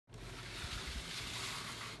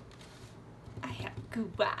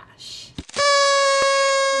Gouache.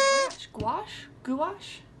 Gouache?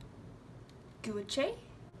 Gouache? Gouache?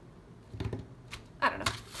 I don't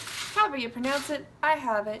know. However you pronounce it, I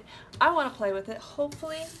have it. I want to play with it.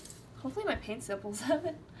 Hopefully my paint samples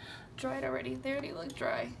haven't dried already. They already look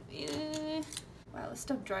dry. Wow, this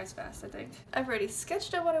stuff dries fast, I think. I've already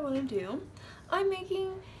sketched out what I want to do. I'm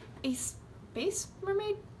making a space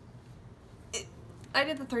mermaid. I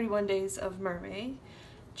did the 31 days of mermaid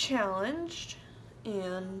challenge,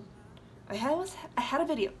 and I had a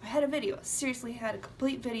video. Seriously, had a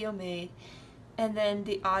complete video made, and then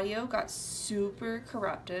the audio got super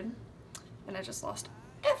corrupted, and I just lost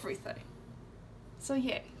everything. So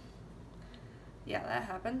yay. Yeah, that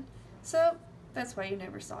happened. So that's why you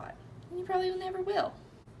never saw it. And you probably never will.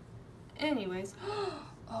 Anyways, oh,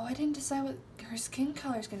 I didn't decide what her skin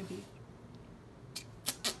color is gonna be.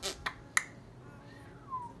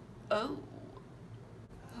 Oh,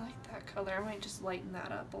 I like that color. I might just lighten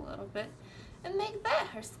that up a little bit and make that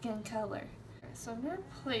her skin color. So I've never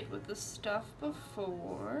played with this stuff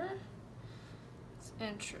before. It's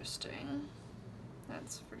interesting,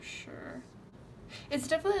 that's for sure. It's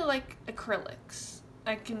definitely like acrylics.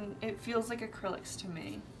 It feels like acrylics to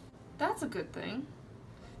me. That's a good thing.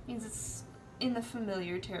 Means it's in the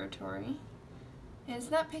familiar territory. And it's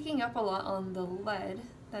not picking up a lot on the lead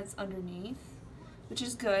that's underneath, which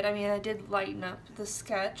is good. I mean, I did lighten up the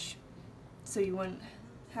sketch so we wouldn't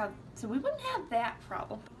have that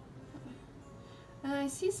problem. And I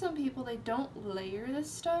see some people, they don't layer this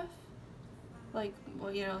stuff. Like,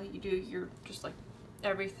 well, you know, you do your just like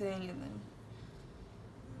everything, and then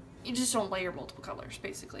you just don't layer multiple colors,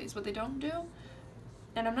 basically, is what they don't do.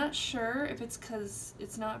 And I'm not sure if it's because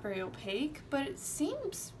it's not very opaque, but it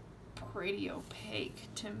seems pretty opaque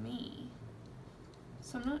to me.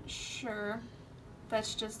 So I'm not sure if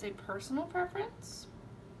that's just a personal preference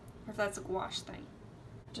or if that's a gouache thing.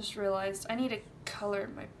 Just realized I need to color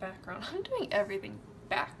my background. I'm doing everything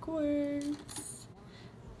backwards.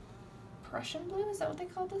 Prussian blue, is that what they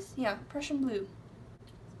call this? Yeah, Prussian blue.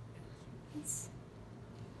 It's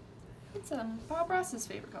Bob Ross's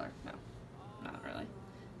favorite color. No, not really.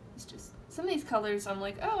 It's just some of these colors I'm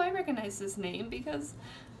like, oh, I recognize this name because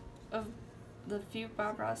of the few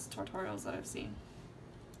Bob Ross tutorials that I've seen.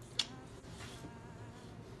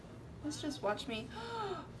 Let's just watch me.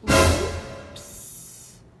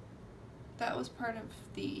 Whoops. That was part of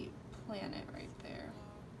the planet right there.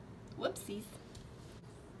 Whoopsies.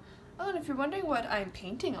 Oh, and if you're wondering what I'm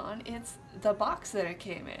painting on, it's the box that it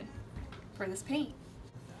came in for this paint.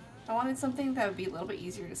 I wanted something that would be a little bit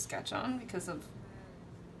easier to sketch on because of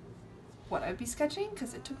what I'd be sketching,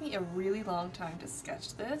 because it took me a really long time to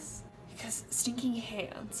sketch this because stinking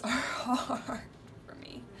hands are hard for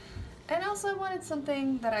me. And also I wanted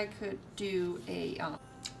something that I could do a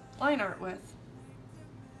line art with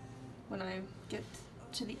when I get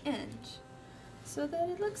to the end so that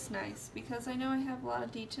it looks nice, because I know I have a lot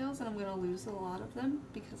of details and I'm going to lose a lot of them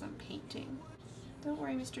because I'm painting. Don't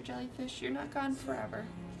worry, Mr. Jellyfish, you're not gone forever.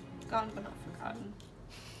 Gone but not forgotten.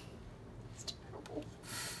 It's terrible.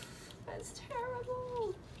 That's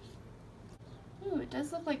terrible. Ooh, it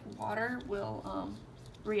does look like water will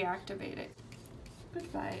reactivate it.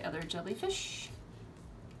 Goodbye, other jellyfish.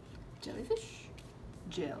 Jellyfish.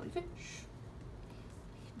 Jellyfish.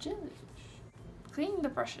 Jellyfish. Cleaning the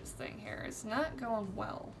brushes thing here is not going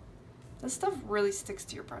well. This stuff really sticks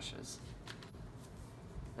to your brushes.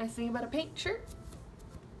 Nice thing about a paint shirt,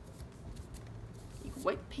 you can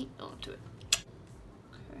wipe paint onto it.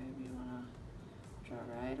 Okay, you wanna draw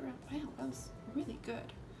right around. Wow, that was really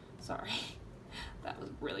good. Sorry, that was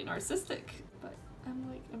really narcissistic, but I'm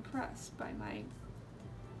like impressed by my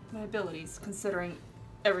abilities considering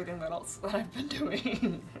everything else that I've been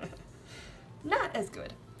doing. Not as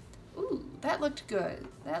good. Ooh, that looked good.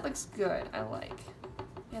 That looks good. I like.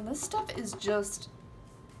 And this stuff is just,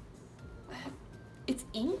 it's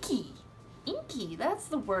inky. Inky, that's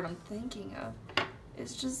the word I'm thinking of.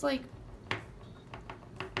 It's just like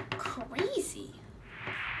crazy.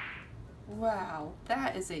 Wow,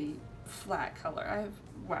 that is a flat color.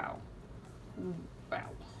 Wow. Wow.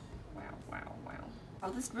 Wow, wow, wow.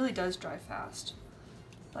 Oh, this really does dry fast.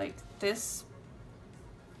 Like this,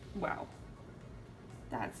 wow.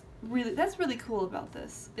 That's really cool about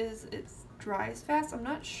this, is it dries fast. I'm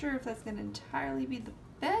not sure if that's gonna entirely be the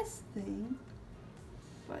best thing,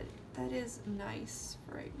 but that is nice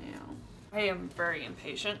for right now. I am very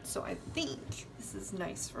impatient, so I think this is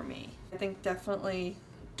nice for me. I think definitely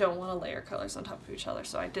don't want to layer colors on top of each other,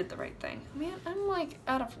 so I did the right thing. Man, I'm like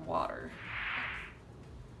out of water.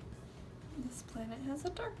 This planet has a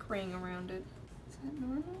dark ring around it. Is that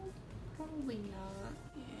normal? Probably not.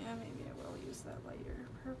 Yeah, maybe I will use use that lighter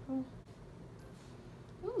purple.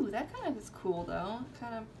 Ooh, that kind of is cool though.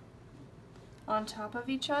 Kind of on top of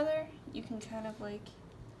each other. You can kind of like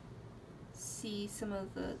see some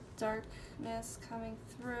of the darkness coming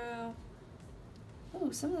through.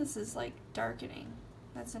 Ooh, some of this is like darkening.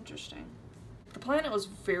 That's interesting. The planet was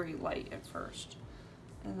very light at first,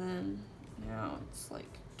 and then now it's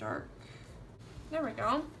like dark. There we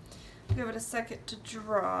go. Give it a second to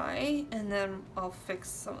dry, and then I'll fix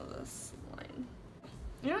some of this line.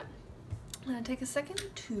 You know what? I'm gonna take a second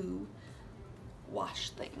to wash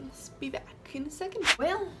things. Be back in a second.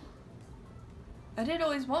 Well, I did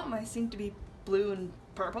always want my sink to be blue and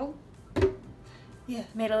purple. Yeah,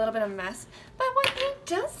 made a little bit of a mess, but what paint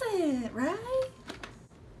doesn't, right?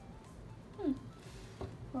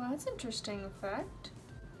 Well, that's an interesting effect.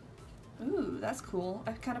 Ooh, that's cool.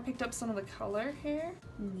 I've kind of picked up some of the color here.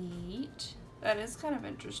 Neat. That is kind of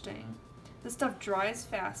interesting. This stuff dries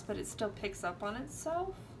fast, but it still picks up on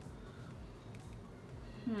itself.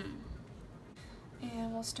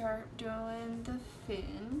 And we'll start doing the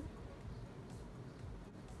fin.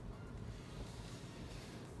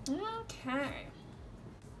 Okay.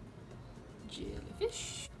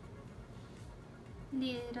 Jellyfish.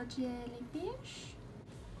 Little jellyfish.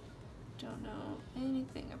 Don't know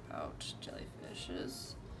anything about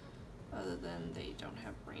jellyfishes other than they don't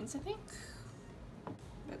have brains, I think.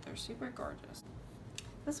 But they're super gorgeous.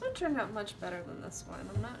 This one turned out much better than this one.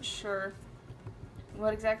 I'm not sure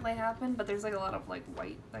what exactly happened, but there's like a lot of like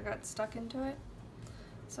white that got stuck into it.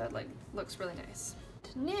 So it like looks really nice.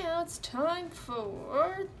 Now it's time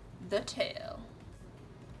for the tail.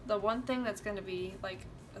 The one thing that's going to be like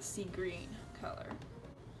a sea green color.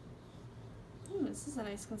 Ooh, this is a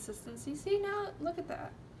nice consistency. See, now look at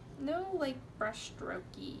that. No like brush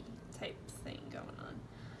strokey type thing going on.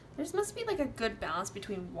 There must be like a good balance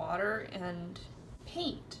between water and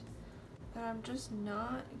paint that I'm just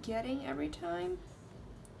not getting every time.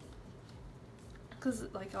 Because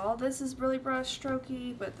like all this is really brush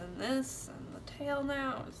strokey, but then this and the tail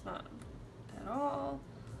now is not at all.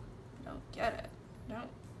 I don't get it. I don't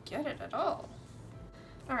get it at all.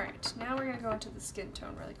 Alright, now we're going to go into the skin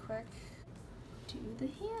tone really quick. Do the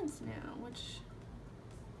hands now, which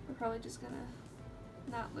are probably just going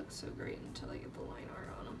to not look so great until I get the line art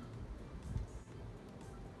on them.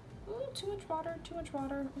 Ooh, too much water, too much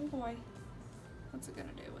water. Oh boy. What's it going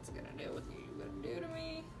to do? What's it going to do? What's it going to do to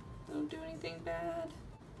me? Don't do anything bad.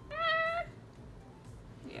 Ah!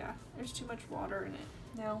 Yeah, there's too much water in it.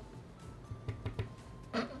 Now,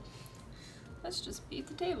 let's just beat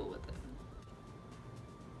the table with it.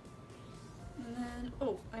 And then,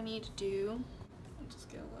 oh, I need to do, I'll just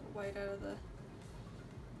get a little white out of the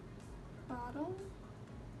bottom.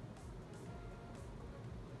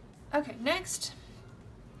 Okay, next,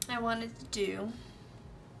 I wanted to do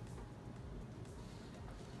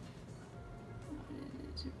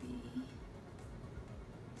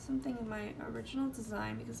something in my original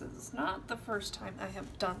design because this is not the first time I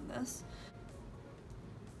have done this.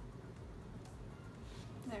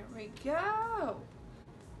 There we go.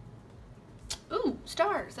 Ooh,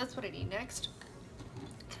 stars. That's what I need next.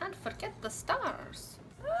 Can't forget the stars.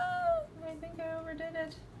 Oh, I think I overdid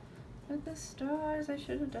it. With the stars, I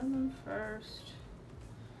should have done them first.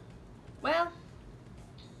 Well,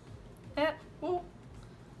 ooh.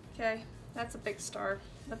 Okay, that's a big star.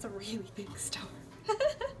 That's a really big star.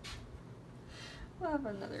 We'll have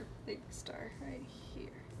another big star right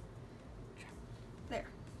here. There.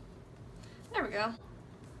 There we go.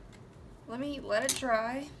 Let me let it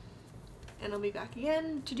dry, and I'll be back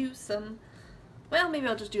again to do some, well, maybe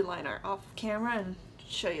I'll just do line art off camera and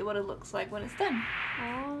show you what it looks like when it's done.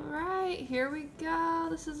 Alright, here we go.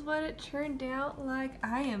 This is what it turned out like.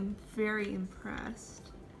 I am very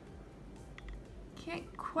impressed.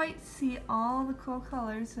 Can't quite see all the cool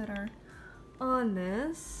colors that are on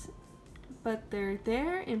this, but they're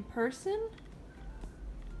there in person.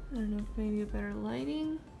 I don't know if maybe a better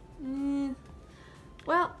lighting.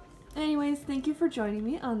 Well, anyways, thank you for joining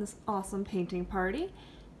me on this awesome painting party,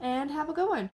 and have a good one.